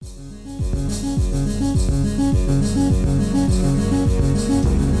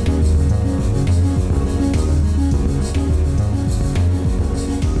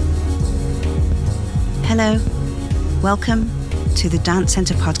Welcome to the Dance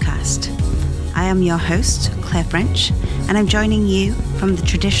Centre podcast. I am your host, Claire French, and I'm joining you from the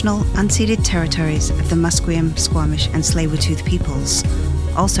traditional unceded territories of the Musqueam, Squamish and Tsleil-Waututh peoples,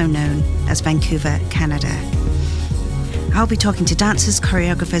 also known as Vancouver, Canada. I'll be talking to dancers,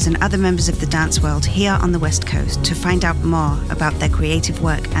 choreographers and other members of the dance world here on the West Coast to find out more about their creative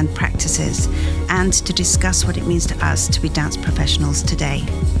work and practices and to discuss what it means to us to be dance professionals today.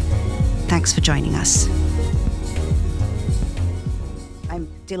 Thanks for joining us. I'm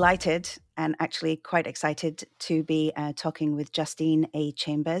delighted and actually quite excited to be talking with Justine A.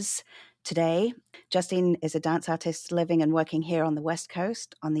 Chambers today. Justine is a dance artist living and working here on the West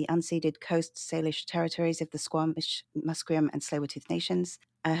Coast, on the unceded Coast Salish territories of the Squamish, Musqueam and Tsleil-Waututh nations.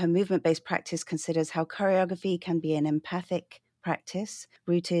 Her movement-based practice considers how choreography can be an empathic practice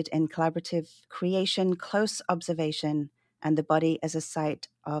rooted in collaborative creation, close observation, and the body as a site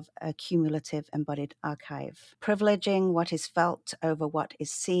of a cumulative embodied archive. Privileging what is felt over what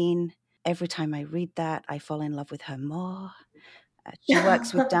is seen. Every time I read that, I fall in love with her more. She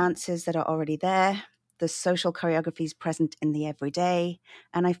works with dancers that are already there. The social choreographies present in the everyday,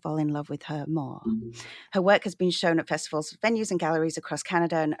 and I fall in love with her more. Her work has been shown at festivals, venues, and galleries across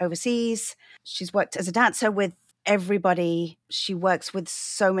Canada and overseas. She's worked as a dancer with everybody. She works with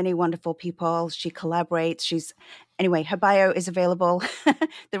so many wonderful people. She collaborates. Anyway, her bio is available.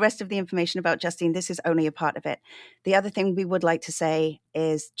 The rest of the information about Justine, this is only a part of it. The other thing we would like to say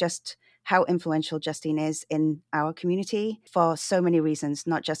is just how influential Justine is in our community for so many reasons,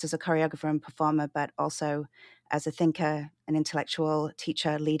 not just as a choreographer and performer, but also as a thinker, an intellectual,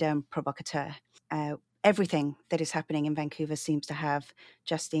 teacher, leader, and provocateur. Everything that is happening in Vancouver seems to have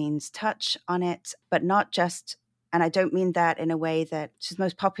Justine's touch on it, but not just, and I don't mean that in a way that she's the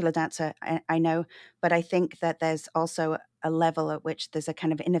most popular dancer, I know, but I think that there's also a level at which there's a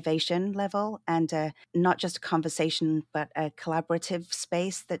kind of innovation level and not just a conversation, but a collaborative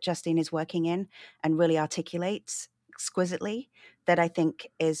space that Justine is working in and really articulates exquisitely, that I think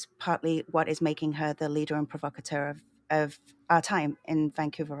is partly what is making her the leader and provocateur of our time in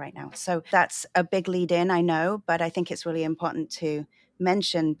Vancouver right now. So that's a big lead in, I know, but I think it's really important to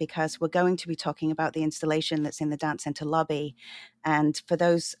mention because we're going to be talking about the installation that's in the Dance Centre lobby. And for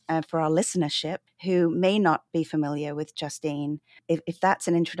those, for our listenership who may not be familiar with Justine, if that's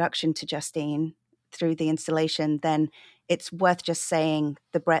an introduction to Justine through the installation, then it's worth just saying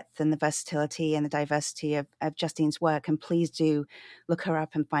the breadth and the versatility and the diversity of Justine's work. And please do look her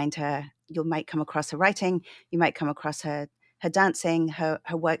up and find her. You might come across her writing, you might come across her dancing, her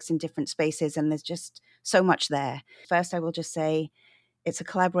works in different spaces, and there's just so much there. First, I will just say it's a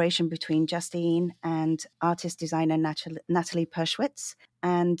collaboration between Justine and artist designer Natalie Perschwitz.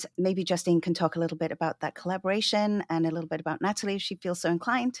 And maybe Justine can talk a little bit about that collaboration and a little bit about Natalie if she feels so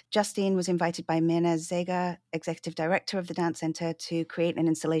inclined. Justine was invited by Mirna Zega, executive director of the Dance Centre, to create an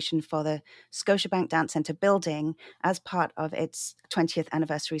installation for the Scotiabank Dance Centre building as part of its 20th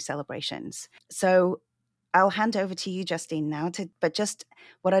anniversary celebrations. So I'll hand over to you, Justine, now. But just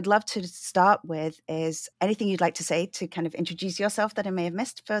what I'd love to start with is anything you'd like to say to kind of introduce yourself that I may have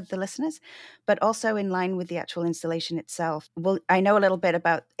missed for the listeners, but also in line with the actual installation itself. Well, I know a little bit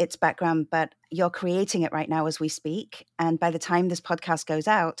about its background, but you're creating it right now as we speak. And by the time this podcast goes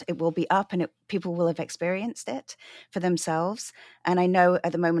out, it will be up and people will have experienced it for themselves. And I know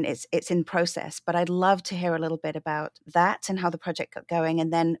at the moment it's in process, but I'd love to hear a little bit about that and how the project got going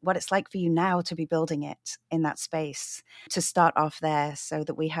and then what it's like for you now to be building it in that space, to start off there so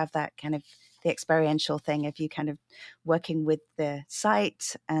that we have that kind of the experiential thing of you kind of working with the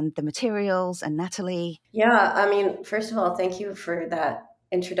site and the materials and Natalie. Yeah, I mean, first of all, thank you for that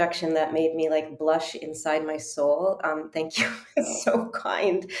introduction that made me like blush inside my soul. Thank you. It's so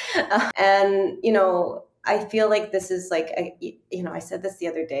kind. And, I feel like this is like, I said this the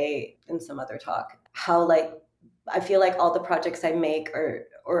other day in some other talk, how like, I feel like all the projects I make or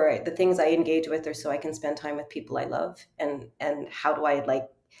the things I engage with are so I can spend time with people I love. And how do I like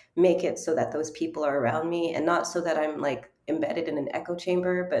make it so that those people are around me and not so that I'm like embedded in an echo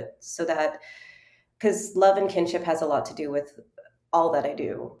chamber, but so that, because love and kinship has a lot to do with all that I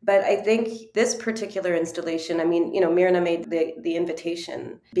do. But I think this particular installation, I mean, Mirna made the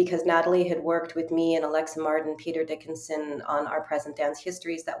invitation because Natalie had worked with me and Alexa Martin, Peter Dickinson on our present dance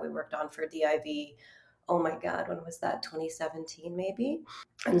histories that we worked on for DIV. Oh my God, when was that? 2017 maybe?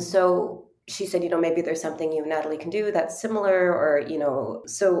 And so she said, maybe there's something you and Natalie can do that's similar or,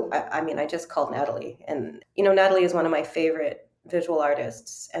 so I just called Natalie and, Natalie is one of my favorite visual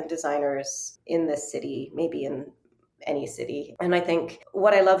artists and designers in this city, maybe in any city. And I think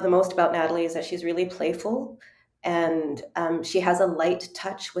what I love the most about Natalie is that she's really playful And she has a light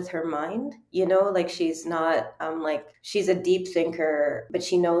touch with her mind, like she's not like she's a deep thinker, but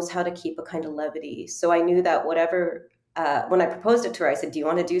she knows how to keep a kind of levity. So I knew that whatever when I proposed it to her, I said, do you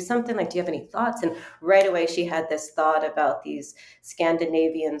want to do something? Like, do you have any thoughts? And right away, she had this thought about these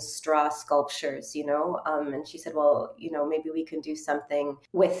Scandinavian straw sculptures, and she said, well, maybe we can do something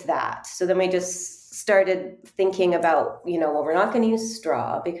with that. So then we just started thinking about, well, we're not going to use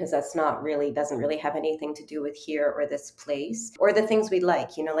straw because that's doesn't really have anything to do with here or this place or the things we like,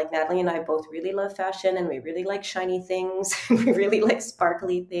 like Natalie and I both really love fashion and we really like shiny things. We really like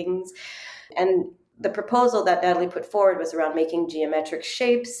sparkly things. And the proposal that Natalie put forward was around making geometric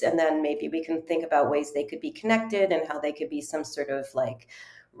shapes, and then maybe we can think about ways they could be connected and how they could be some sort of like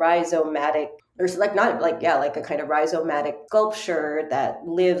rhizomatic, or like not like, yeah, like a kind of rhizomatic sculpture that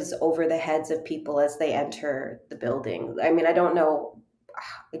lives over the heads of people as they enter the building. I mean, I don't know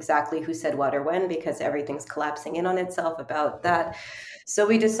exactly who said what or when because everything's collapsing in on itself about that. So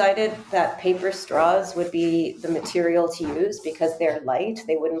we decided that paper straws would be the material to use because they're light.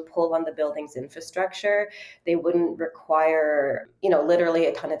 They wouldn't pull on the building's infrastructure. They wouldn't require, literally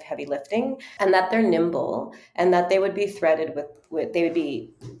a ton of heavy lifting, and that they're nimble and that they would be threaded with they would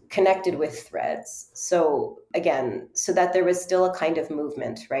be connected with threads. So again, so that there was still a kind of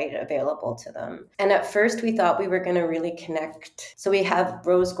movement, right, available to them. And at first we thought we were going to really connect. So we have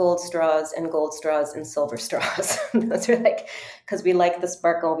rose gold straws and gold straws and silver straws. Those are like, because we like the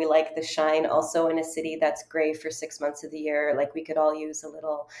sparkle, we like the shine. Also in a city that's gray for 6 months of the year, like we could all use a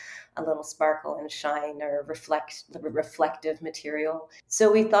little sparkle and shine or reflective material. So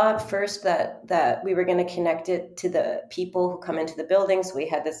we thought first that we were going to connect it to the people who come into the building. So we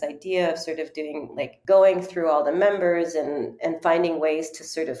had this idea of sort of doing like going through all the members and finding ways to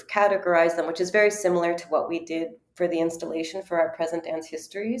sort of categorize them, which is very similar to what we did for the installation for our present dance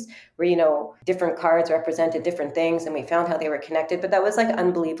histories, where, different cards represented different things and we found how they were connected, but that was like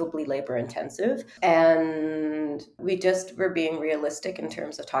unbelievably labor intensive. And we just were being realistic in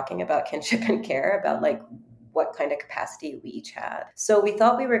terms of talking about kinship and care, about like what kind of capacity we each had. So we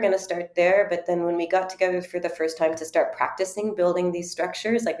thought we were going to start there, but then when we got together for the first time to start practicing building these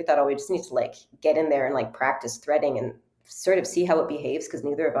structures, like we thought, oh, we just need to like get in there and like practice threading and sort of see how it behaves, because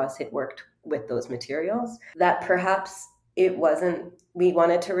neither of us had worked with those materials, that perhaps it wasn't, we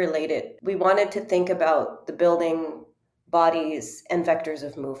wanted to relate it. We wanted to think about the building bodies and vectors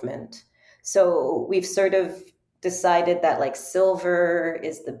of movement. So we've sort of decided that like silver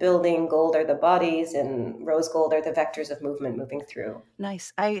is the building, gold are the bodies, and rose gold are the vectors of movement moving through.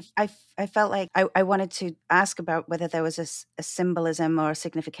 Nice. I felt like I wanted to ask about whether there was a symbolism or a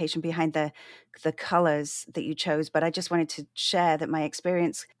signification behind the colors that you chose, but I just wanted to share that my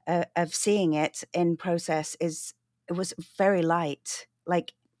experience of seeing it in process it was very light.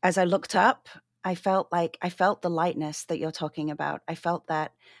 Like as I looked up, I felt the lightness that you're talking about. I felt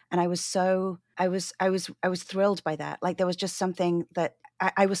that, and I was thrilled by that. Like there was just something that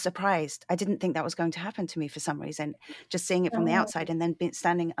I was surprised. I didn't think that was going to happen to me for some reason. Just seeing it from the outside and then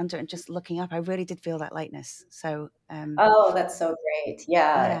standing under and just looking up, I really did feel that lightness. So, Oh, that's so great.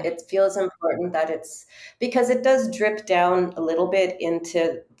 Yeah, yeah, it feels important that it's because it does drip down a little bit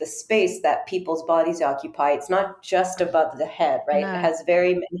into the space that people's bodies occupy. It's not just above the head, right? It no, has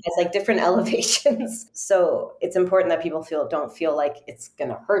like different elevations. So it's important that people don't feel like it's going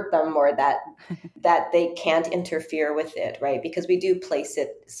to hurt them or that they can't interfere with it, right? Because we do place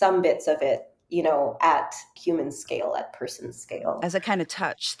some bits of it, at human scale, at person scale. as a kind of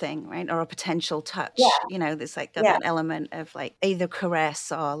touch thing, right? Or a potential Yeah, touch, there's like got yeah, that element of like either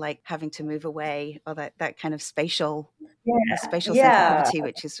caress or like having to move away, or that kind of spatial yeah. sensitivity,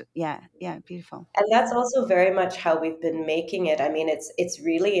 which is, yeah, beautiful. And that's also very much how we've been making it. I mean, it's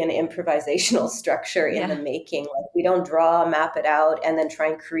really an improvisational structure in the Yeah. making. Like we don't map it out, and then try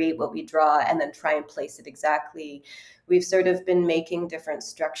and create what we draw, and then try and place it exactly. We've sort of been making different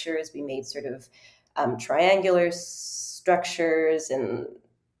structures. We made sort of triangular structures and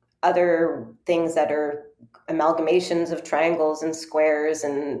other things that are amalgamations of triangles and squares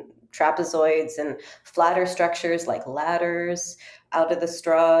and trapezoids, and flatter structures like ladders out of the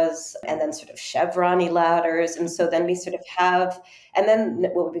straws, and then sort of chevron-y ladders. And so then we sort of have, and then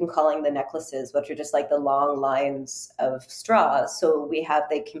what we've been calling the necklaces, which are just like the long lines of straws. So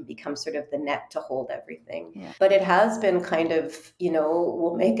they can become sort of the net to hold everything. Yeah. But it has been kind of,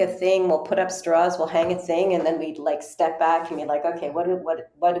 we'll make a thing, we'll put up straws, we'll hang a thing, and then we'd like step back and be like, okay, what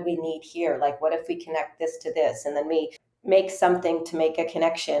do we need here? Like, what if we connect this to this? And then we make something to make a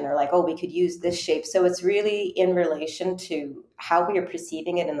connection, or like, oh, we could use this shape. So it's really in relation to how we are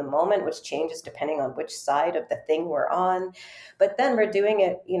perceiving it in the moment, which changes depending on which side of the thing we're on. But then we're doing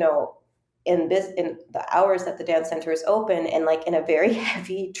it, in the hours that the dance center is open, and like in a very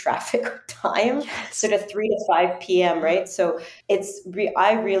heavy traffic time, Yes. sort of 3 to 5 p.m., right? So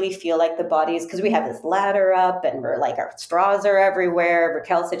I really feel like the bodies, because we have this ladder up and we're like, our straws are everywhere.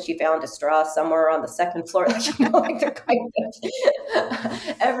 Raquel said she found a straw somewhere on the second floor, like, like they're kind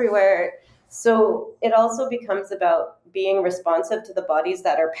of everywhere. So it also becomes about being responsive to the bodies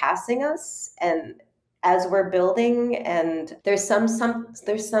that are passing us, and as we're building, and there's some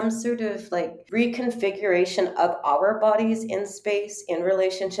sort of like reconfiguration of our bodies in space in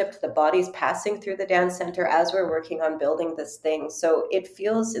relationship to the bodies passing through the dance center as we're working on building this thing. So it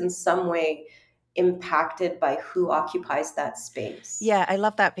feels in some way impacted by who occupies that space. Yeah, I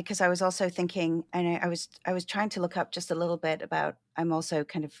love that, because I was also thinking, and I was trying to look up just a little bit about. I'm also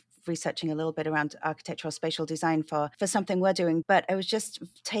kind of researching a little bit around architectural spatial design for something we're doing, but I was just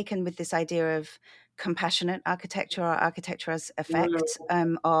taken with this idea of compassionate architecture, or architecture as effect,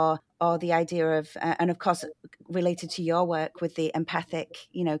 Mm, or the idea of, and of course related to your work with the empathic,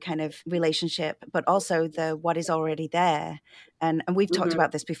 kind of relationship, but also the what is already there. And we've talked mhm.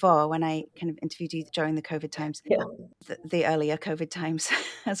 about this before when I kind of interviewed you during the COVID times, Yeah. the earlier COVID times,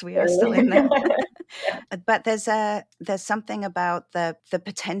 as we are still in them. Yeah. But there's something about the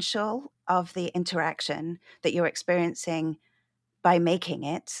potential of the interaction that you're experiencing by making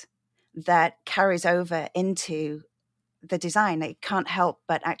it that carries over into the design. It can't help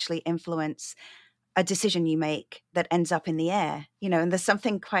but actually influence a decision you make that ends up in the air, and there's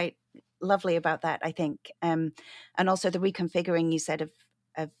something quite lovely about that, I think. And also the reconfiguring you said of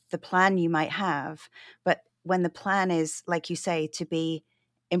the plan you might have, but when the plan is, like you say, to be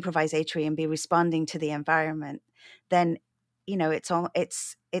improvisatory and be responding to the environment, then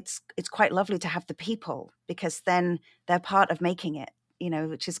it's quite lovely to have the people, because then they're part of making it,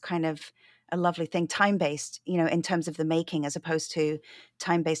 which is kind of a lovely thing, time based, in terms of the making, as opposed to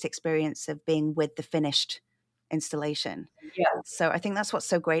time-based experience of being with the finished installation. Yeah. So I think that's what's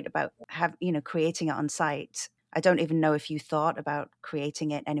so great about creating it on site. I don't even know if you thought about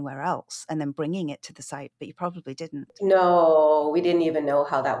creating it anywhere else and then bringing it to the site, but you probably didn't. No, we didn't even know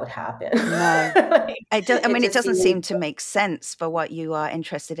how that would happen. No. Like, I it mean, it just doesn't seemed, seem to make sense for what you are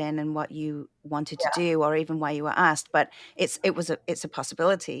interested in and what you wanted to yeah, do, or even why you were asked. But it's a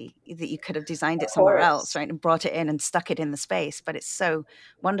possibility that you could have designed of it somewhere else, course. right, and brought it in and stuck it in the space. But it's so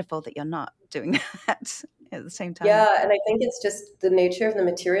wonderful that you're not doing that at the same time. Yeah, and I think it's just the nature of the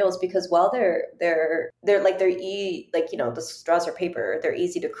materials, because while like, the straws are paper, they're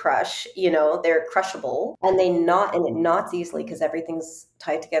easy to crush, they're crushable, and it knots easily because everything's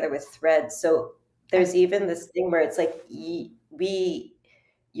tied together with thread. So I, there's even this thing where it's like we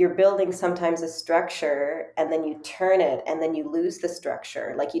you're building sometimes a structure, and then you turn it, and then you lose the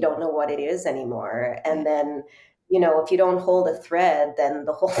structure, like you don't know what it is anymore, yeah, and then if you don't hold a thread, then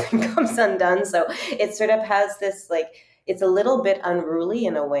the whole thing comes undone. So it sort of has this, like, it's a little bit unruly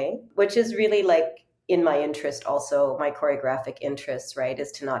in a way, which is really like in my interest, also my choreographic interests, right,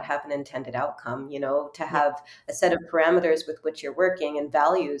 is to not have an intended outcome, to yeah, have a set of parameters with which you're working and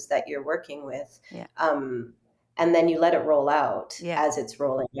values that you're working with. yeah, um, and then you let it roll out yeah, as it's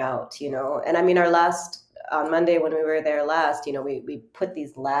rolling out. And I mean, our last on Monday when we were there last, we put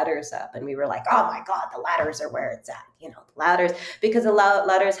these ladders up, and we were like, oh my God, the ladders are where it's at, the ladders, because the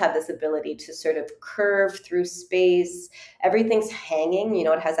ladders have this ability to sort of curve through space. Everything's hanging,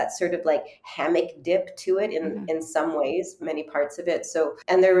 it has that sort of like hammock dip to it hmm, in some ways, many parts of it. So,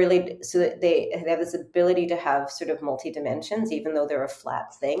 and they're really, so that they have this ability to have sort of multi dimensions, even though they're a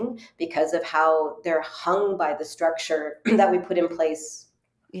flat thing, because of how they're hung by the structure that we put in place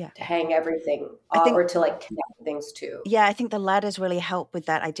yeah. to hang everything, I think or to like connect things to. Yeah, I think the ladders really help with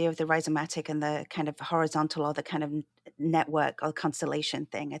that idea of the rhizomatic and the kind of horizontal, or the kind of network or constellation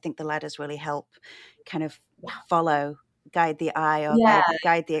thing. I think the ladders really help kind of follow, guide the eye, or Yeah.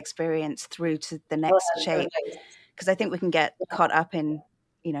 guide the experience through to the Oh, next that's so shape. nice. Because I think we can get caught up in,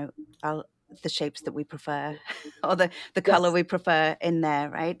 you know, our, the shapes that we prefer, or the color Yes, we prefer in there,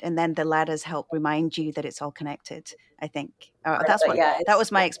 right? And then the ladders help remind you that it's all connected. I think that's but what yeah, that it's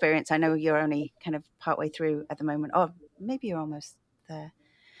was my experience. I know you're only kind of partway through at the moment, or maybe you're almost there.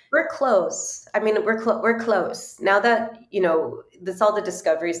 we're close. I mean, we're close now that that's all the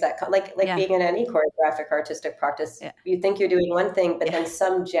discoveries that like Yeah, being in any choreographic artistic practice. yeah, You think you're doing one thing, but yeah, then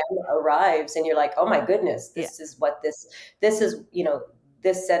some gem arrives, and you're like, oh my goodness, yeah, this is what this is.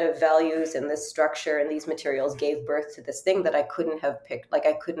 This set of values and this structure and these materials gave birth to this thing that I couldn't have picked, like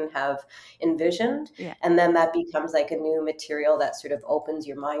I couldn't have envisioned. yeah, And then that becomes like a new material that sort of opens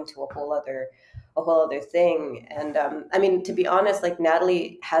your mind to a whole other thing. And I mean, to be honest, like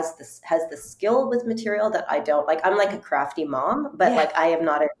Natalie has the skill with material that I don't. Like I'm like a crafty mom, but yeah. like I am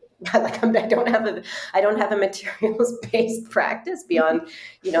not a like I don't have a materials based practice beyond,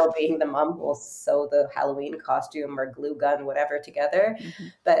 being the mom who'll sew the Halloween costume or glue gun, whatever together. Hmm.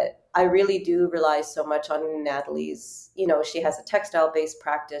 But I really do rely so much on Natalie's, she has a textile based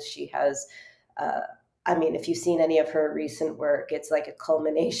practice. She has, uh, I mean, if you've seen any of her recent work, it's like a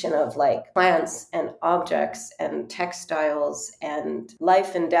culmination of like plants and objects and textiles and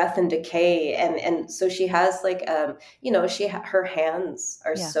life and death and decay. And so she has like, her hands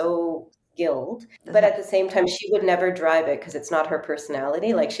are Yeah. so skilled, but That, at the same time, she would never drive it because it's not her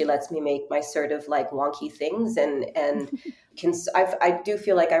personality. Like she lets me make my sort of like wonky things and I do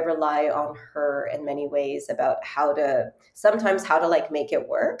feel like I rely on her in many ways about sometimes how to like make it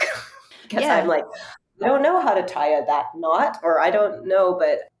work because I'm yeah. like, I don't know how to tie that knot, or I don't know,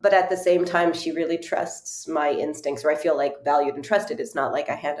 but at the same time, she really trusts my instincts, or I feel like valued and trusted. It's not like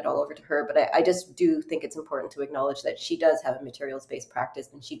I hand it all over to her, but I just do think it's important to acknowledge that she does have a materials based practice,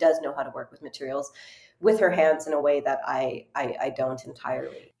 and she does know how to work with materials with her hands in a way that I don't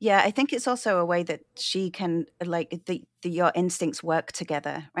entirely. Yeah, I think it's also a way that she can like your instincts work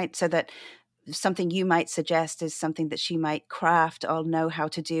together, right? So that something you might suggest is something that she might craft or know how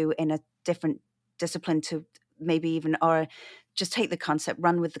to do in a different discipline to maybe even or just take the concept,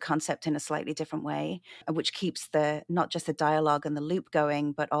 run with the concept in a slightly different way, which keeps the not just the dialogue and the loop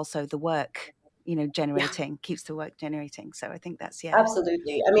going, but also the work, Yeah. generating, keeps the work generating. So I think that's yeah.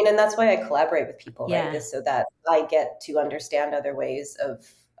 Absolutely. I mean, and that's why I collaborate with people, right? Yeah. Is so that I get to understand other ways of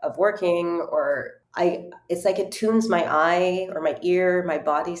working, or it's like it tunes my eye or my ear, my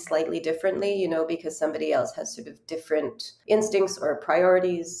body slightly differently, because somebody else has sort of different instincts or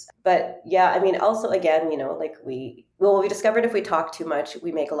priorities. But yeah, I mean, also again, like we discovered if we talk too much,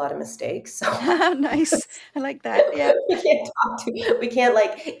 we make a lot of mistakes. So Nice. I like that. Yeah. we can't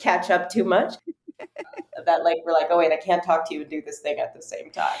like catch up too much. That like we're like, oh wait, I can't talk to you and do this thing at the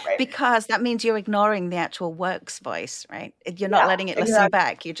same time, right? Because that means you're ignoring the actual work's voice, right? You're not Yeah, letting it listen exactly.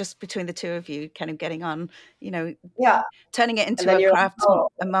 back. You're just between the two of you kind of getting on, you know, Yeah. turning it And into then you're like, oh,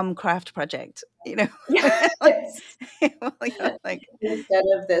 a mum craft project, like, yes. well, you're like, Instead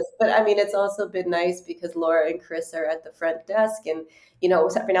of this. But I mean, it's also been nice because Laura and Chris are at the front desk, and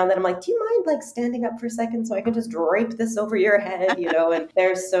every now and then I'm like, do you mind like standing up for a second so I can just drape this over your head, and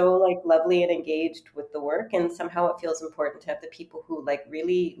they're so like lovely and engaged with the work, and somehow it feels important to have the people who like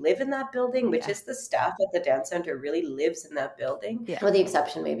really live in that building, which yeah, is the staff at the dance center really lives in that building, yeah. with the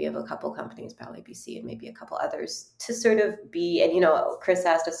exception maybe of a couple companies, Ballet BC and maybe a couple others, to sort of be, and Chris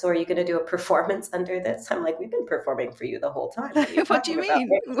asked us, so are you going to do a performance under this? I'm like, we've been performing for you the whole time. What are you What do you talking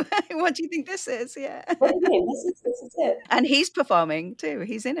about? mean? What do you think this is? Yeah. What do you mean? This is it. And he's performing too.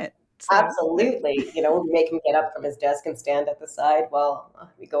 He's in it. So, Absolutely. We make him get up from his desk and stand at the side while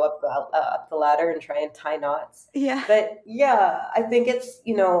we go up the ladder and try and tie knots. yeah. But yeah, I think it's,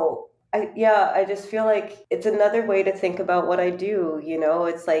 I just feel like it's another way to think about what I do,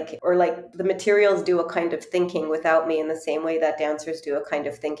 it's like, or like the materials do a kind of thinking without me in the same way that dancers do a kind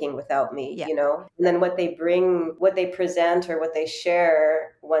of thinking without me, Yeah. And then what they bring, what they present or what they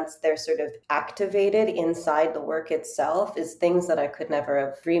share once they're sort of activated inside the work itself is things that I could never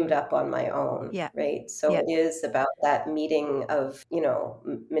have dreamed up on my own, Yeah. right? So Yeah. it is about that meeting of,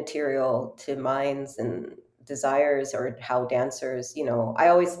 material to minds and desires, or how dancers, I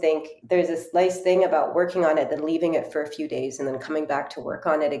always think there's this nice thing about working on it, then leaving it for a few days and then coming back to work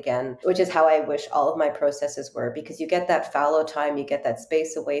on it again, which is how I wish all of my processes were, because you get that fallow time, you get that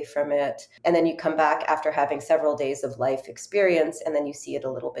space away from it, and then you come back after having several days of life experience, and then you see it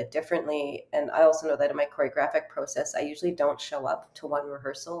a little bit differently. And I also know that in my choreographic process, I usually don't show up to one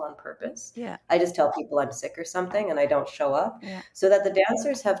rehearsal on purpose. Yeah. I just tell people I'm sick or something and I don't show up, Yeah. so that the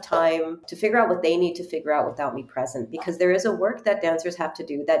dancers have time to figure out what they need to figure out without me present, because there is a work that dancers have to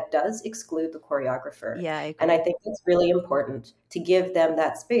do that does exclude the choreographer. Yeah. I And I agree. think it's really important to give them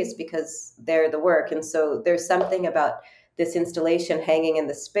that space because they're the work. And so there's something about this installation hanging in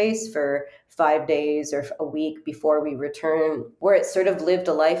the space for 5 days or a week before we return, where it sort of lived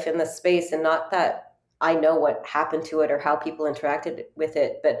a life in the space, and not that I know what happened to it or how people interacted with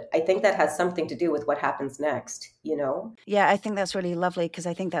it, but I think that has something to do with what happens next. Yeah, I think that's really lovely because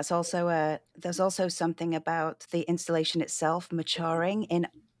I think there's also something about the installation itself maturing in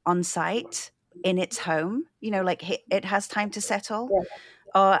on site in its home. Like it has time to settle Yeah.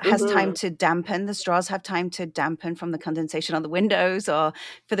 or has time Hmm. to dampen. The straws have time to dampen from the condensation on the windows or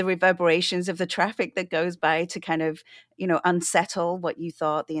for the reverberations of the traffic that goes by to kind of, unsettle what you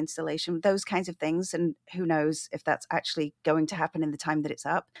thought the installation, those kinds of things. And who knows if that's actually going to happen in the time that it's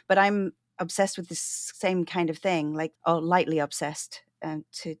up. But I'm obsessed with this same kind of thing, like, or lightly obsessed.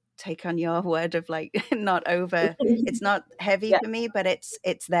 to take on your word of like not over. It's not heavy Yeah, for me, but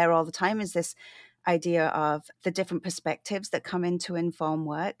it's there all the time. Is this idea of the different perspectives that come in to inform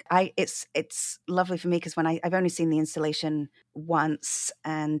work. It's lovely for me because when I've only seen the installation once,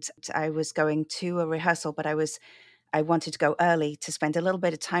 and I was going to a rehearsal, but I wanted to go early to spend a little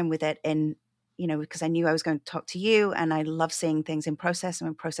bit of time with it in, because I knew I was going to talk to you, and I love seeing things in process. I'm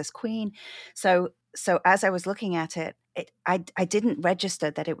a process queen. So as I was looking at it, I didn't register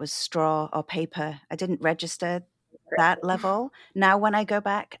that it was straw or paper. I didn't register that level. Now, when I go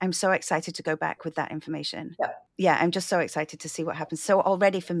back, I'm so excited to go back with that information. yeah, Yeah, I'm just so excited to see what happens. So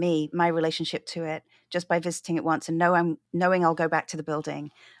already for me, my relationship to it, just by visiting it once and knowing I'll go back to the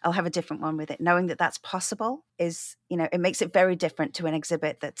building, I'll have a different one with it. Knowing that that's possible is, it makes it very different to an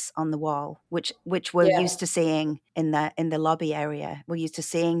exhibit that's on the wall, which we're yeah, used to seeing in the lobby area. We're used to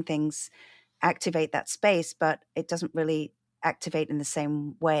seeing things activate that space, but it doesn't really activate in the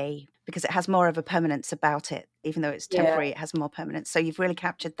same way because it has more of a permanence about it. Even though it's yeah. temporary, it has more permanence. So you've really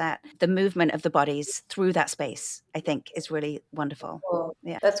captured that. The movement of the bodies through that space, I think, is really wonderful. Cool.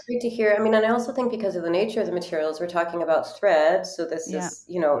 Yeah. That's great to hear. I mean, and I also think because of the nature of the materials, we're talking about thread. So this Yeah. is,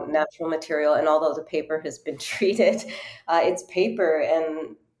 natural material. And although the paper has been treated, it's paper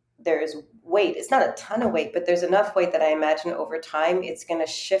and there's weight. It's not a ton of weight, but there's enough weight that I imagine over time it's going to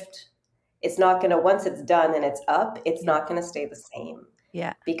shift. It's not going to, once it's done and it's up, it's Yeah. not going to stay the same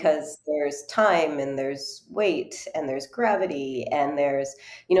Yeah. because there's time and there's weight and there's gravity and there's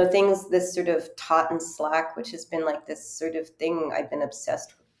things, this sort of taut and slack, which has been like this sort of thing I've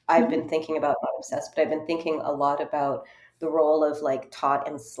been thinking about, not obsessed, but I've been thinking a lot about the role of like taut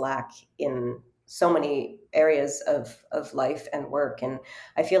and slack in so many areas of life and work. And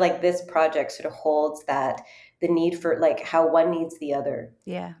I feel like this project sort of holds that, the need for like how one needs the other.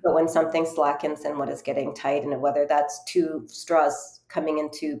 Yeah. But when something slackens and what is getting tight, and whether that's two straws coming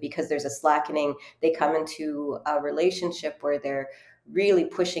into, because there's a slackening, they come into a relationship where they're really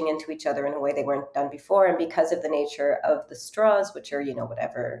pushing into each other in a way they weren't done before. And because of the nature of the straws, which are,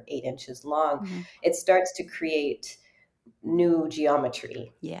 whatever, 8 inches long, Mm-hmm. it starts to create new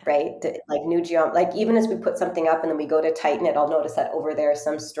geometry, Yeah. right? Like new like even as we put something up and then we go to tighten it, I'll notice that over there,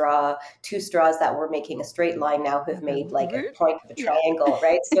 two straws that were making a straight line now have made like a point of a Yeah. triangle,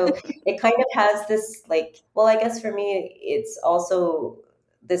 right? So it kind of has this like, well, I guess for me, it's also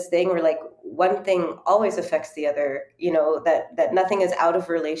this thing where like one thing always affects the other, that nothing is out of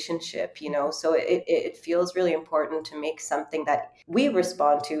relationship, so it feels really important to make something that we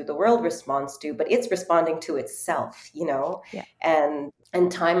respond to, the world responds to, but it's responding to itself, Yeah. and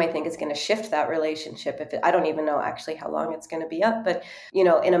time, I think, is going to shift that relationship. I don't even know actually how long it's going to be up, but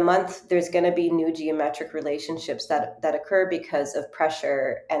in a month there's going to be new geometric relationships that occur because of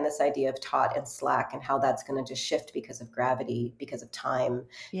pressure and this idea of taut and slack, and how that's going to just shift because of gravity, because of time,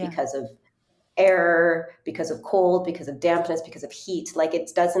 Yeah. because of air, because of cold, because of dampness, because of heat. Like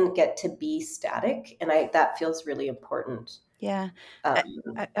it doesn't get to be static, and that feels really important. Yeah. um,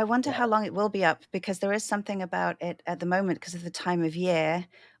 I wonder yeah. how long it will be up, because there is something about it at the moment because of the time of year,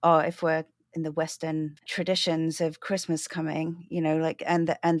 or if we're in the Western traditions of Christmas coming, like, and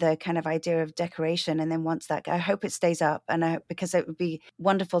the kind of idea of decoration. And then once that, I hope it stays up, because it would be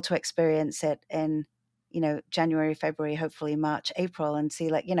wonderful to experience it in, January, February, hopefully March, April, and see,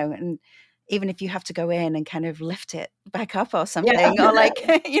 like, and even if you have to go in and kind of lift it back up or Yeah. something, or like,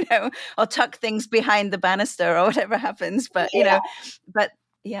 or tuck things behind the banister or whatever happens. But, Yeah. but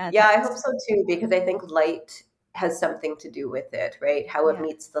yeah, Yeah, I hope so too, because I think light has something to do with it, right? How it yeah.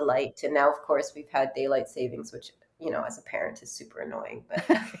 meets the light. And now, of course, we've had daylight savings, which, as a parent is super annoying. But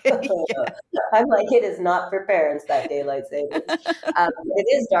Yeah. I'm like, it is not for parents, that daylight savings. It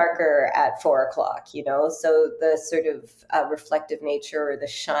is darker at 4 o'clock, so the sort of reflective nature or the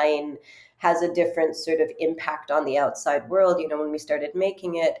shine has a different sort of impact on the outside world. When we started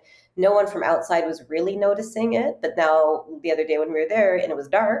making it, no one from outside was really noticing it, but now the other day when we were there and it was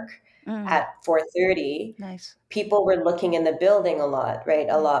dark Mm, at 4:30, nice. people were looking in the building a lot, right? A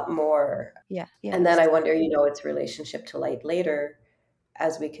Yeah. lot more. Yeah. Yeah. And then I wonder, its relationship to light later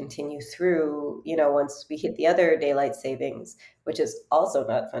as we continue through, once we hit the other daylight savings, which is also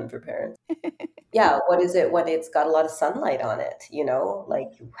not fun for parents. Yeah, what is it when it's got a lot of sunlight on it,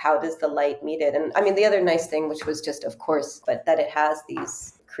 like how does the light meet it? And I mean, the other nice thing, which was just, of course, but that it has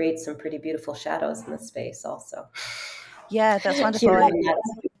creates some pretty beautiful shadows in the space also. Yeah, that's You wonderful. know, and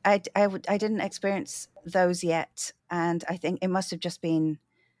that's- I didn't experience those yet, and I think it must have just been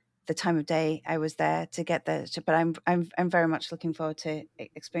the time of day I was there to get there. But I'm very much looking forward to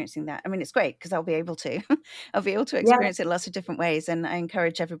experiencing that. I mean, it's great because I'll be able to, I'll be able to yeah, experience it lots of different ways, and I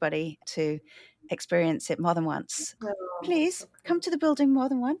encourage everybody to experience it more than once. Oh, Please come to the building more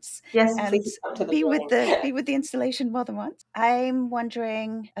than once yes, and please come to the be with building. the installation more than once. I'm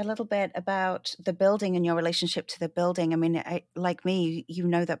wondering a little bit about the building and your relationship to the building. I mean, like me, you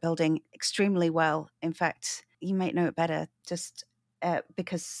know that building extremely well. In fact, you might know it better just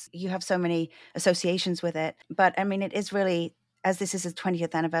because you have so many associations with it. But I mean, it is really, as this is the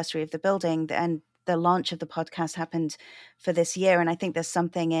 20th anniversary of the building, and the launch of the podcast happened for this year. And I think there's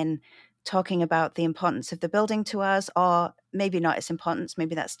something in talking about the importance of the building to us, or maybe not its importance,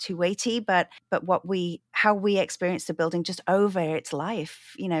 maybe that's too weighty, but how we experience the building just over its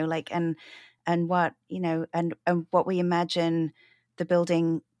life, like, and what, and what we imagine the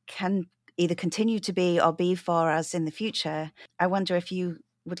building can either continue to be or be for us in the future. I wonder if you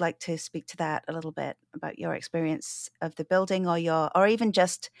would like to speak to that a little bit about your experience of the building, or even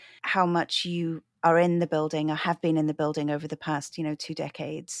just how much you are in the building or have been in the building over the past, 2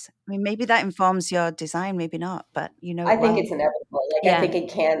 decades. I mean, maybe that informs your design, maybe not, but you know I it think well. it's inevitable. Like, I Yeah. think I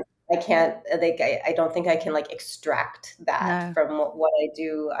can't, like, I don't think I can like extract that No. from what I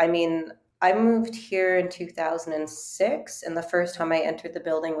do. I mean, I moved here in 2006, and the first time I entered the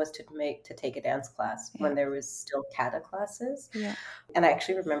building was to take a dance class Yeah. when there was still kata classes. Yeah. And I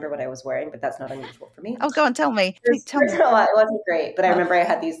actually remember what I was wearing, but that's not unusual for me. Oh, go on, tell me. Please tell First me. of all, it wasn't great, but I Oh. remember I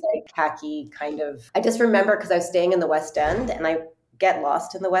had these like khaki kind of. I just remember because I was staying in the West End, and I get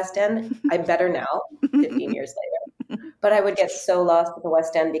lost in the West End. I'm better now, 15 years later. But I would get so lost at the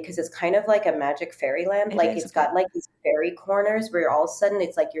West End because it's kind of like a magic fairyland. It Like is a it's bit got like these fairy corners where all of a sudden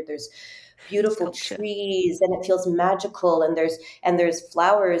it's like there's beautiful sculpture. trees and it feels magical, and there's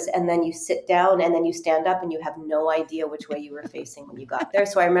flowers, and then you sit down and then you stand up and you have no idea which way you were facing when you got there.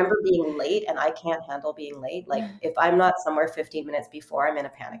 So I remember being late, and I can't handle being late. Like Yeah. if I'm not somewhere 15 minutes before, I'm in a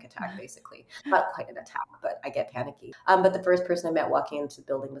panic attack basically. Not quite an attack, but I get panicky. But the first person I met walking into the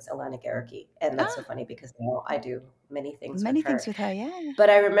building was Alana Garricky, and that's so Ah, funny because now I do many things with many things her. with her, yeah.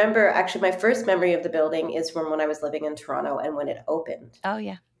 But I remember actually my first memory of the building is from when I was living in Toronto and when it opened Oh,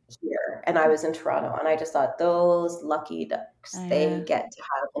 yeah. here, and I was in Toronto, and I just thought those lucky ducks, I they know. get to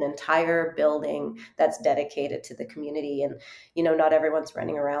have an entire building that's dedicated to the community. And not everyone's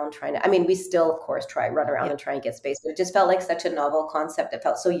running around trying to, I mean, we still of course run around Yeah. and try and get space, but it just felt like such a novel concept. It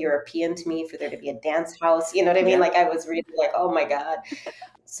felt so European to me for there to be a dance house, you know what I mean? Yeah. Like I was really like, oh my God.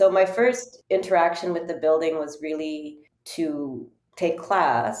 So my first interaction with the building was really to take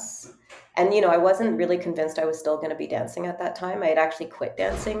class. And I wasn't really convinced I was still going to be dancing at that time. I had actually quit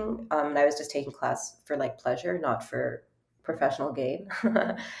dancing, and I was just taking class for like pleasure, not for professional gain.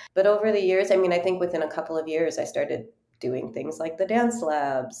 But over the years, I mean, I think within a couple of years, I started doing things like the dance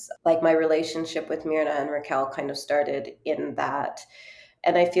labs. Like my relationship with Myrna and Raquel kind of started in that.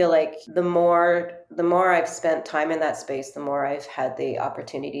 And I feel like the more I've spent time in that space, the more I've had the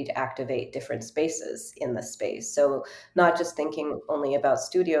opportunity to activate different spaces in the space. So not just thinking only about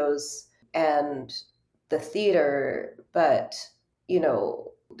studios and the theater, but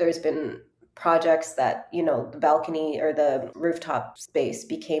there's been projects that the balcony or the rooftop space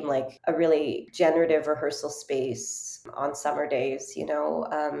became like a really generative rehearsal space on summer days,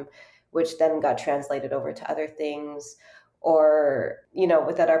 which then got translated over to other things. Or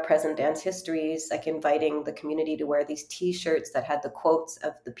within our present dance histories, like inviting the community to wear these T-shirts that had the quotes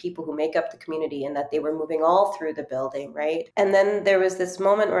of the people who make up the community, and that they were moving all through the building, right? And then there was this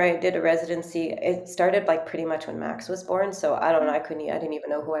moment where I did a residency. It started like pretty much when Max was born, so I don't know, I didn't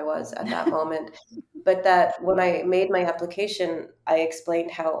even know who I was at that moment. But that when I made my application, I explained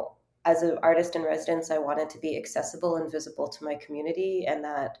how as an artist in residence I wanted to be accessible and visible to my community, and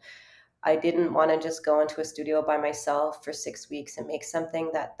that I didn't want to just go into a studio by myself for 6 weeks and make something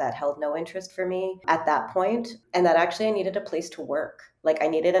that held no interest for me at that point, and that actually I needed a place to work. Like I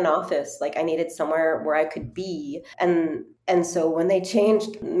needed an office, like I needed somewhere where I could be. And so when they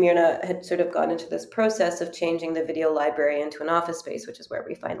changed, Myrna had sort of gone into this process of changing the video library into an office space, which is where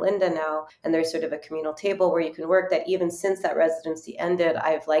we find Linda now. And there's sort of a communal table where you can work. That even since that residency ended,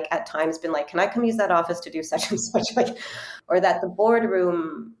 I've like at times been like, can I come use that office to do such and such? Like, or that the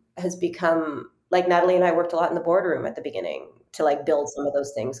boardroom has become like Natalie and I worked a lot in the boardroom at the beginning to like build some of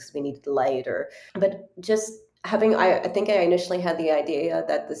those things because we needed light, but just having, I think I initially had the idea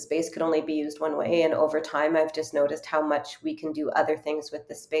that the space could only be used one way. And over time, I've just noticed how much we can do other things with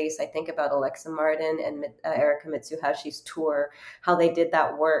the space. I think about Alexa Martin and Erika Mitsuhashi's tour, how they did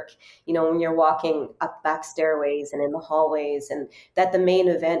that work, when you're walking up back stairways and in the hallways, and that the main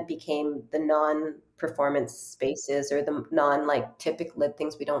event became the performance spaces or the non like typical like,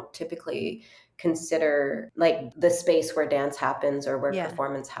 things we don't typically consider like the space where dance happens or where Yeah.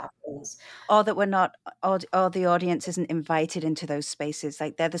 performance happens. Or that we're not, or the audience isn't invited into those spaces.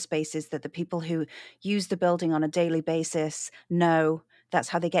 Like they're the spaces that the people who use the building on a daily basis know. That's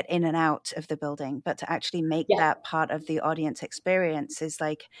how they get in and out of the building. But to actually make Yeah, that part of the audience experience is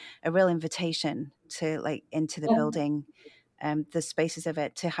like a real invitation to like into the yeah, building, the spaces of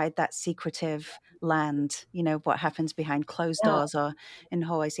it, to hide that secretive land, what happens behind closed yeah. doors or in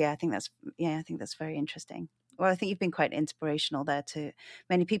hallways. I think that's very interesting. Well, I think you've been quite inspirational there to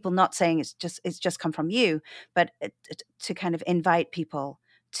many people, not saying it's just come from you, but to kind of invite people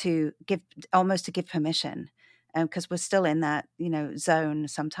to give permission, because we're still in that zone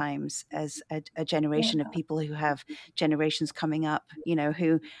sometimes as a Yeah. generation of people who have generations coming up,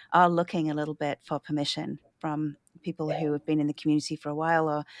 who are looking a little bit for permission from people who have been in the community for a while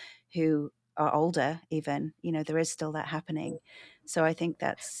or who are older even. There is still that happening. So I think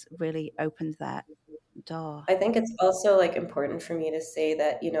that's really opened that door. I think it's also like important for me to say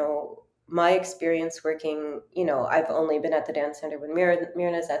that, my experience working, I've only been at the dance center when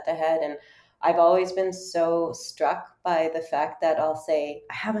Mirna's at the head, and I've always been so struck by the fact that I'll say,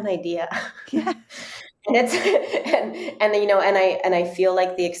 I have an idea. Yeah. And it's and and I feel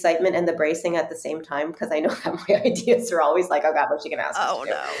like the excitement and the bracing at the same time because I know that my ideas are always like, oh God, what's she gonna ask us to Oh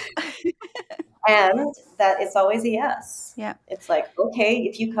do? no. And that it's always a yes. Yeah. It's like, okay,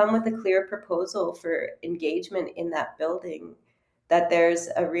 if you come with a clear proposal for engagement in that building, that there's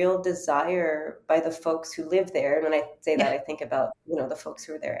a real desire by the folks who live there. And when I say that, Yeah. I think about, the folks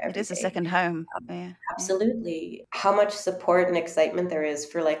who are there It every is a day. second home. Yeah. Yeah. Absolutely. How much support and excitement there is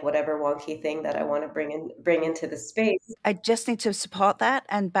for like whatever wonky thing that I want to bring into the space. I just need to support that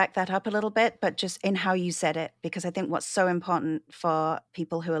and back that up a little bit, but just in how you said it, because I think what's so important for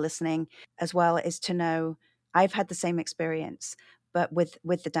people who are listening as well is to know I've had the same experience, but with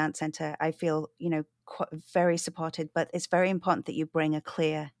the dance center, I feel very supported. But it's very important that you bring a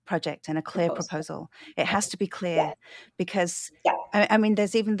clear project and a clear Proposal. proposal. It has to be Yeah. clear because. Yeah. I mean,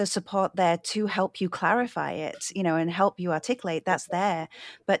 there's even the support there to help you clarify it, and help you articulate. That's there,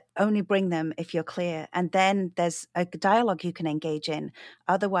 but only bring them if you're clear. And then there's a dialogue you can engage in.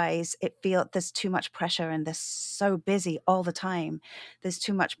 Otherwise, there's too much pressure and they're so busy all the time. There's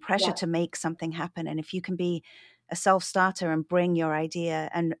too much pressure Yeah. to make something happen. And if you can be a self-starter and bring your idea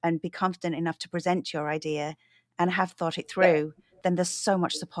and be confident enough to present your idea and have thought it Yeah. through, then there's so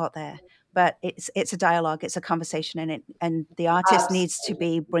much support there. But it's a dialogue, it's a conversation, and the artist needs to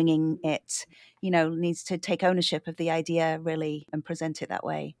Absolutely. be bringing it, needs to take ownership of the idea really and present it that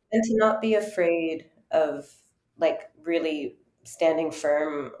way. And to not be afraid of like really standing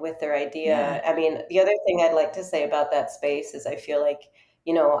firm with their Yeah. idea. I mean, the other thing I'd like to say about that space is I feel like,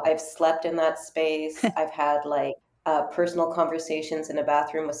 I've slept in that space. I've had like personal conversations in a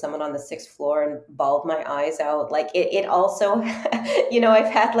bathroom with someone on the sixth floor and bawled my eyes out. Like it also, I've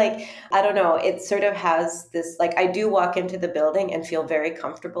had like, I don't know, it sort of has this, like I do walk into the building and feel very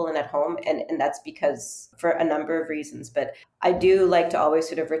comfortable and at home. And that's because for a number of reasons, but I do like to always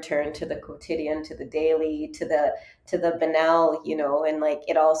sort of return to the quotidian, to the daily, to the banal, and like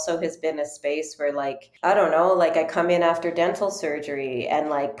it also has been a space where like, I don't know, like I come in after dental surgery and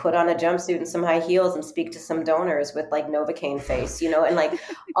like put on a jumpsuit and some high heels and speak to some donors with like Novocaine face, and like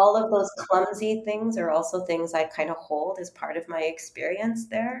all of those clumsy things are also things I kind of hold as part of my experience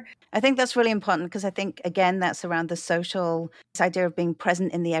there. I think that's really important because I think, again, that's around the social, this idea of being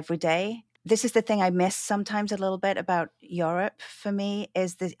present in the everyday. This is the thing I miss sometimes a little bit about Europe for me,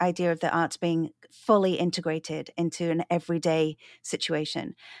 is the idea of the arts being fully integrated into an everyday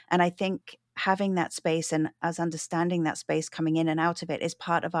situation. And I think having that space and us understanding that space coming in and out of it is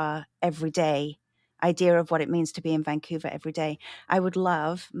part of our everyday idea of what it means to be in Vancouver every day. I would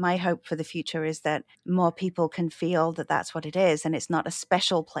love, my hope for the future is that more people can feel that that's what it is. And it's not a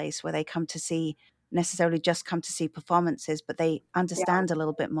special place where they come to see, necessarily just come to see performances, but they Yeah, understand a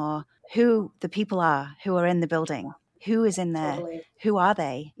little bit more who the people are who are in the building, who is in there, totally. who are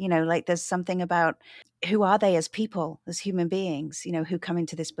they, like there's something about who are they as people, as human beings, who come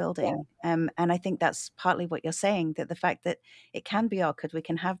into this Yeah. building. And I think that's partly what you're saying, that the fact that it can be awkward, we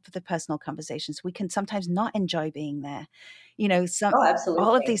can have the personal conversations, we can sometimes not enjoy being there. Some Oh, all of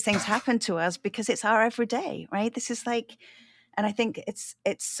absolutely. these things happen to us because it's our everyday, right? This is like, and I think it's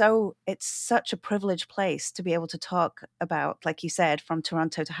such a privileged place to be able to talk about, like you said, from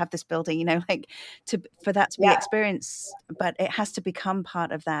Toronto, to have this building, like for that to be Yeah. experienced, but it has to become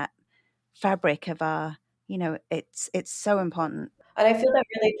part of that fabric of our, it's so important. And I feel that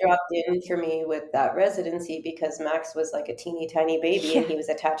really dropped in for me with that residency because Max was like a teeny tiny baby and Yeah, he was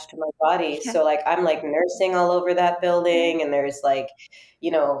attached to my body. yeah, So like I'm like nursing all over that yeah, building and there's like,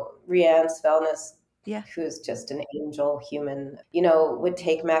 Rianne Svelnus, yeah. who's just an angel human, would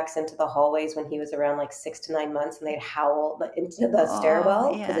take Max into the hallways when he was around like 6 to 9 months and they'd howl into the Oh,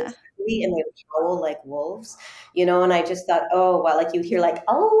 stairwell because yeah. it's heavy and they would howl like wolves, and I just thought, oh wow, like you hear like,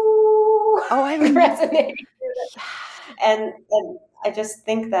 oh, Oh, I remember. resonating. Yeah, And I just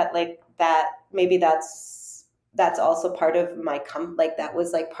think that like that maybe that's also part of my like that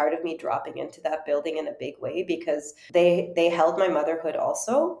was like part of me dropping into that building in a big way because they held my motherhood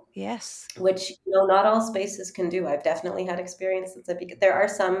also, yes. which not all spaces can do. I've definitely had experiences that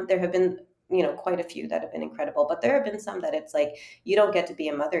there have been quite a few that have been incredible, but there have been some that it's like you don't get to be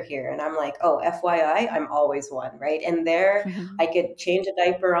a mother here, and I'm like, oh, FYI, I'm always one, right? And there I could change a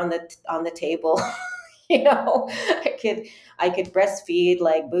diaper on the table. I could breastfeed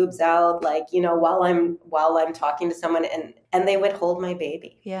like boobs out, like while I'm talking to someone, and they would hold my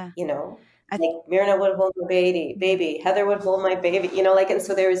baby, Yeah. I like Myrna would hold my baby, yeah. Heather would hold my baby, like, and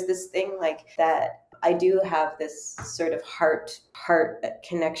so there was this thing like that. I do have this sort of heart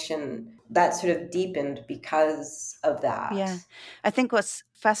connection that sort of deepened because of that. Yeah. I think what's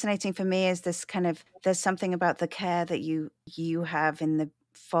fascinating for me is this kind of there's something about the care that you have in the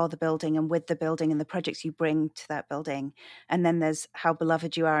for the building and with the building and the projects you bring to that building. And then there's how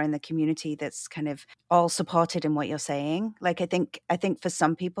beloved you are in the community that's kind of all supported in what you're saying. Like I think for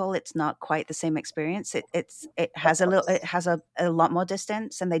some people it's not quite the same experience. It has a lot more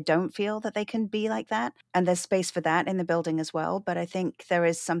distance and they don't feel that they can be like that. And there's space for that in the building as well. But I think there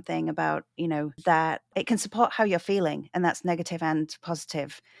is something about, that it can support how you're feeling, and that's negative and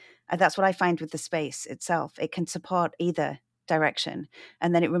positive. That's what I find with the space itself. It can support either direction,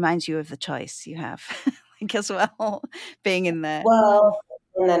 and then it reminds you of the choice you have, like as well, being in there. Well,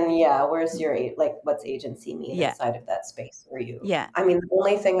 and then yeah, where's your like what's agency mean Yeah, inside of that space for you? yeah. I mean, the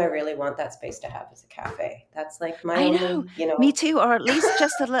only thing I really want that space to have is a cafe. That's like my I know. only, Me too, or at least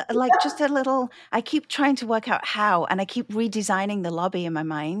just just a little. I keep trying to work out how, and I keep redesigning the lobby in my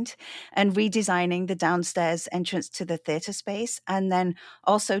mind, and redesigning the downstairs entrance to the theater space, and then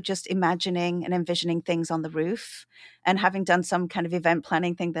also just imagining and envisioning things on the roof, and having done some kind of event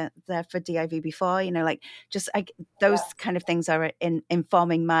planning thing that there for DIV before, like just yeah, those kind of things are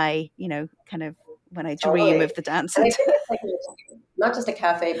informing my, kind of when I dream totally. of the dance And I center. think it's like not just a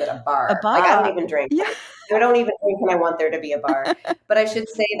cafe, but a A bar. bar, I don't even drink. yeah. I don't even drink, and I want there to be a bar. But I should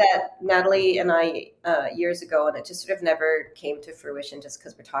say that Natalie and I, years ago, and it just sort of never came to fruition just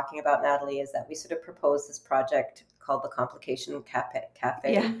because we're talking about Natalie, is that we sort of proposed this project called the Complication Yeah.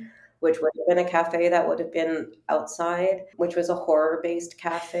 Cafe, which would have been a cafe that would have been outside, which was a horror-based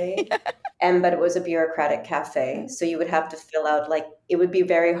cafe. But it was a bureaucratic cafe. So you would have to fill out, like, it would be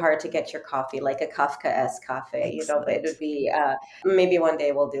very hard to get your coffee, like a Kafka-esque cafe, but it would Excellent. be, maybe one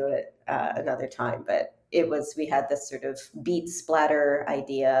day we'll do it another time. But we had this sort of beet splatter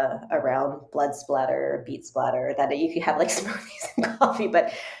idea around blood splatter, beet splatter, that you could have like smoothies and coffee,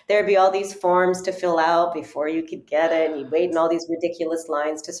 but there'd be all these forms to fill out before you could get it. And you'd wait in all these ridiculous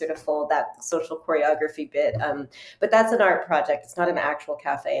lines to sort of fold that social choreography bit. But that's an art project. It's not an actual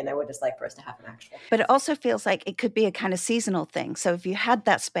cafe. And I would just like for us to have an actual. But it also feels like it could be a kind of seasonal thing. So if you had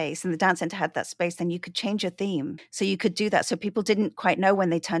that space and the dance center had that space, then you could change your theme. So you could do that. So people didn't quite know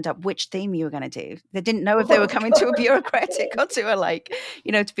when they turned up which theme you were going to do. They didn't know if they were coming to a bureaucratic or to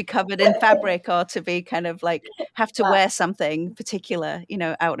a to be covered in fabric or to be kind of like have to Yeah, wear something particular,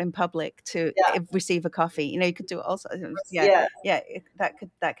 out in public to yeah, receive a coffee. You could do it also. Yeah. yeah. Yeah.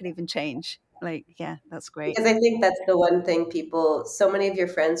 That could even change. Like, yeah, that's great. Because I think that's the one thing so many of your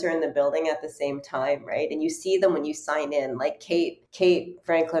friends are in the building at the same time, right? And you see them when you sign in. Like Kate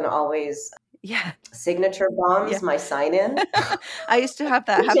Franklin always Yeah. signature Yeah. bombs my sign in. I used to have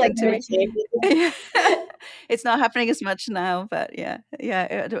that She like happen to never me. changes. Yeah. It's not happening as much now, but yeah.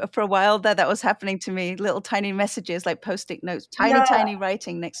 Yeah, for a while there, that was happening to me. Little tiny messages, like Post-it notes, tiny, Yeah, tiny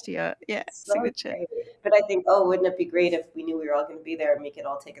writing next to your, so signature. great. But I think, oh, wouldn't it be great if we knew we were all going to be there and we could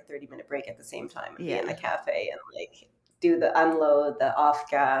all take a 30-minute break at the same time and be in the Yeah. cafe and like do the unload, the off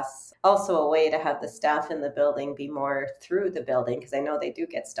gas. Also, a way to have the staff in the building be more through the building because I know they do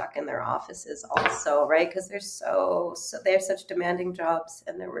get stuck in their offices also, right? Because they're such demanding jobs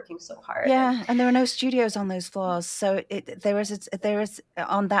and they're working so hard. Yeah, and there are no studios on those floors. So there is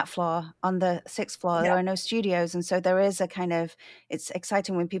on that floor, on the sixth floor, Yeah, there are no studios, and so there is a kind of it's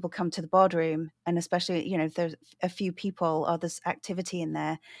exciting when people come to the boardroom, and especially if there's a few people or there's activity in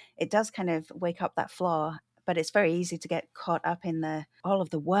there, it does kind of wake up that floor. but it's very easy to get caught up in all of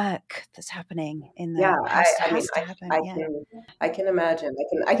the work that's happening in Yeah, the I mean, has to happen. I Yeah. I can imagine.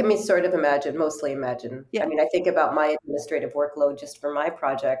 I can sort of imagine, mostly imagine. I Yeah. mean, I think about my administrative workload just for my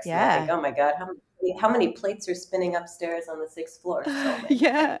projects, and I think, Yeah. oh my God, how many plates are spinning upstairs on the sixth floor? So many, right?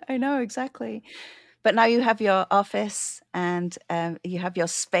 Yeah, I know exactly. But now you have your office and you have your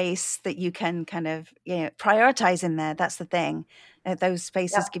space that you can kind of prioritize in there. That's the thing. Those Yeah.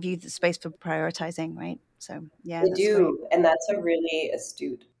 spaces give you the space for prioritizing, right? So yeah, They that's great. do, and that's a really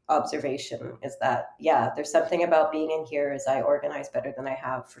astute observation, is that, yeah, there's something about being in here as I organize better than I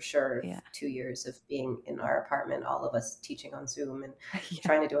have for sure. Yeah. 2 years of being in our apartment, all of us teaching on Zoom and Yeah.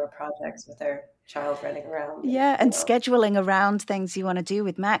 trying to do our projects with our child running around and, Yeah, and scheduling around things you want to do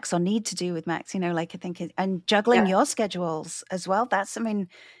with Max or need to do with Max, like I think, and juggling yeah. your schedules as well. That's, I mean,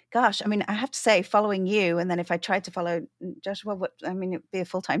 gosh, I mean, I have to say, following you, and then if I tried to follow Joshua, it'd be a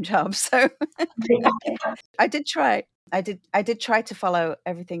full-time job. So I did try. I did try to follow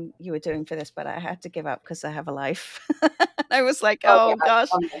everything you were doing for this, but I had to give up because I have a life. I was like, Oh oh yeah. gosh,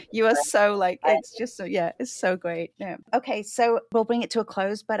 Um, you are so like, I, it's just so, yeah, it's so great. Yeah. Okay, so we'll bring it to a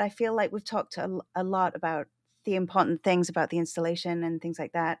close, but I feel like we've talked a lot about the important things about the installation and things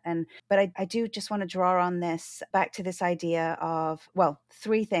like that. But I do just want to draw on this back to this idea of, well,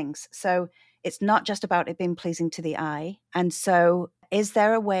 three things. So it's not just about it being pleasing to the eye. And so is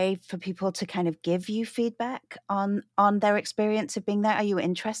there a way for people to kind of give you feedback on their experience of being there? Are you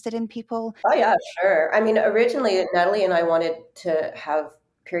interested in people? oh yeah, sure. I mean, originally Natalie and I wanted to have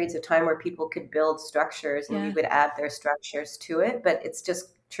periods of time where people could build structures and we Yeah. would add their structures to it, but it's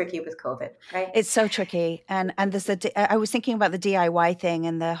just tricky with COVID, right? It's so tricky. And there's I was thinking about the DIY thing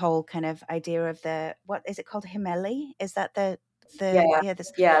and the whole kind of idea of what is it called? Himeli? Is that Yeah, yeah,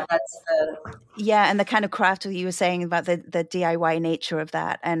 this, yeah, that's the yeah, and the kind of craft that you were saying about the DIY nature of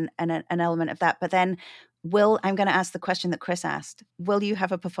that and an element of that. But then I'm going to ask the question that Chris asked. Will you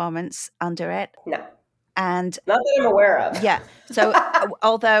have a performance under it? no, And not that I'm aware of. yeah. So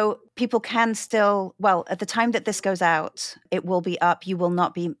although people can still, well, at the time that this goes out, it will be up. You will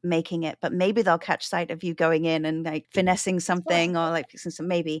not be making it, but maybe they'll catch sight of you going in and like finessing something or like fixing some,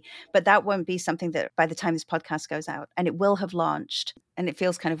 maybe, but that won't be something that by the time this podcast goes out, and it will have launched. And it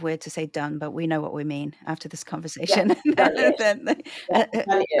feels kind of weird to say done, but we know what we mean after this Yeah, conversation. done-ish. Yeah,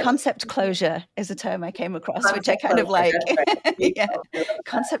 done-ish. Concept closure is a term I came across, which I Concept kind of closure. like. That's right. There you Yeah, go. I love that.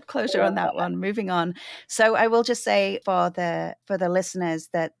 concept closure I on love that that. one. Moving on. So I will just say for the listeners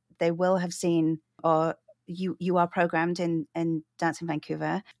that they will have seen, or you are programmed in Dance in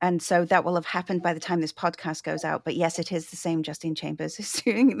Vancouver, and so that will have happened by the time this podcast goes out. But yes, it is the same Justine Chambers who's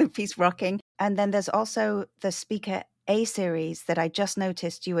doing the piece Rocking, and then there's also the Speaker A series that I just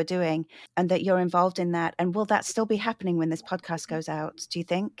noticed you were doing, and that you're involved in that. And will that still be happening when this podcast goes out? Do you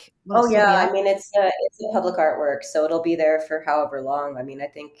think will it Oh still yeah, be I up? mean it's a public artwork, so it'll be there for however long. I mean, I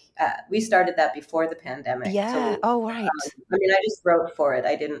think we started that before the pandemic, so Yeah. Oh, right. I mean, I just wrote for it.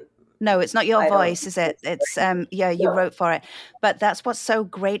 I didn't. No, it's not your I don't. voice, is it? It's yeah, you No. wrote for it. But that's what's so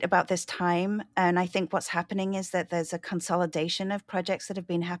great about this time. And I think what's happening is that there's a consolidation of projects that have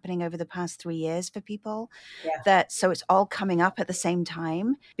been happening over the past 3 years for people. Yeah. So it's all coming up at the same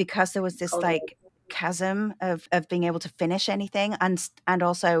time because there was this Totally. like chasm of being able to finish anything, and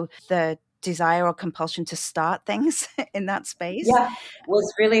also the desire or compulsion to start things in that space. Yeah.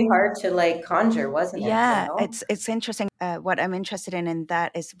 Was really hard to like conjure, wasn't it? You Yeah, know? it's interesting. What I'm interested in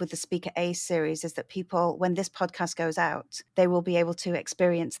that is with the Speaker A series is that people, when this podcast goes out, they will be able to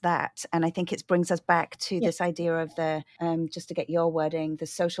experience that. And I think it brings us back to Yeah. this idea of just to get your wording, the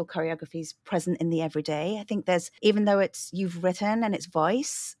social choreographies present in the everyday. I think even though you've written and it's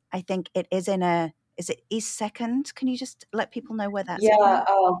voice, I think it is is it East Second? Can you just let people know where that's Yeah. again?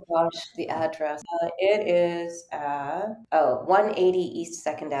 Oh gosh, the address. It is 180 East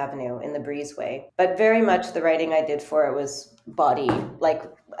Second Avenue in the Breezeway. But very much the writing I did for it was body, like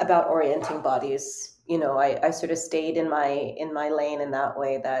about orienting bodies. I sort of stayed in my lane in that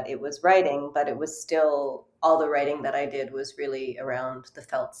way, that it was writing, but it was still, all the writing that I did was really around the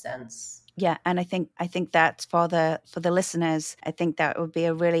felt sense. Yeah, and I think that for the listeners, I think that would be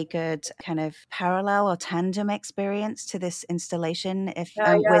a really good kind of parallel or tandem experience to this installation. If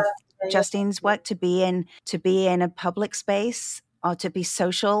Yeah, with yeah, yeah, Justine's yeah. work, to be in a public space or to be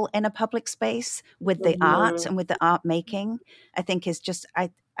social in a public space with the art Mhm. and with the art making, I think is just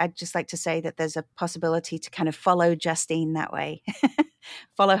I'd just like to say that there's a possibility to kind of follow Justine that way,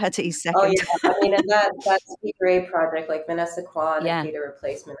 follow her to East Oh Second. yeah, I mean, and that Speaker A project, like Vanessa Kwan and Yeah, Data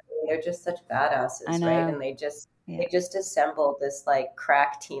Replacement, I mean, they're just such I badasses, right? know. And they just They just assembled this like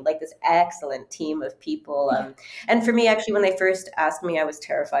crack team, like this excellent team of people. And for me, actually, when they first asked me, I was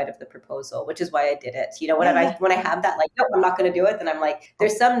terrified of the proposal, which is why I did it. You know, when I have that, like, no, I'm not going to do it, then I'm like,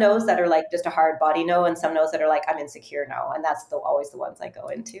 there's some no's that are like just a hard body no, and some no's that are like, I'm insecure no, and that's always the ones I go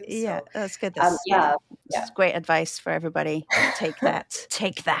into. Yeah, so, that's good. That's great advice for everybody. Take that.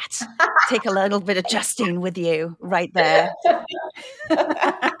 Take that. Take a little bit of Justine with you right there.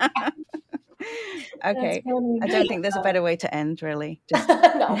 Okay. I don't think there's a better way to end, really. Just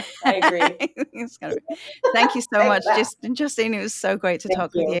no, I agree. Thank you so much, Justine. It was so great to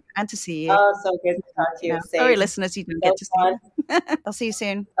talk with you and to see you. Oh, so good to talk to you. Sorry, listeners, you didn't get to see me. I'll see you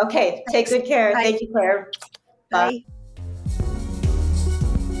soon. Okay, take good care. Bye. Thank you, Claire. Bye.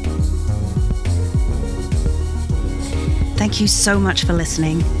 Thank you so much for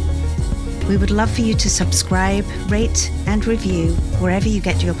listening. We would love for you to subscribe, rate, and review wherever you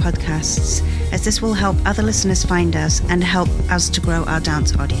get your podcasts, as this will help other listeners find us and help us to grow our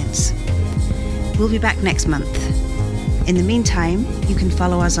dance audience. We'll be back next month. In the meantime, you can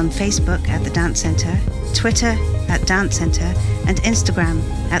follow us on Facebook at The Dance Centre, Twitter at Dance Centre, and Instagram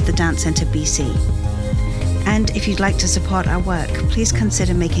at The Dance Centre BC. And if you'd like to support our work, please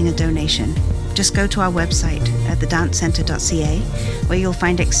consider making a donation. Just go to our website at thedancecentre.ca, where you'll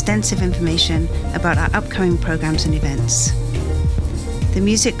find extensive information about our upcoming programs and events. The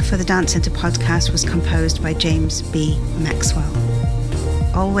music for the Dance Centre podcast was composed by James B. Maxwell.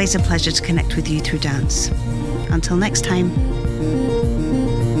 Always a pleasure to connect with you through dance. Until next time.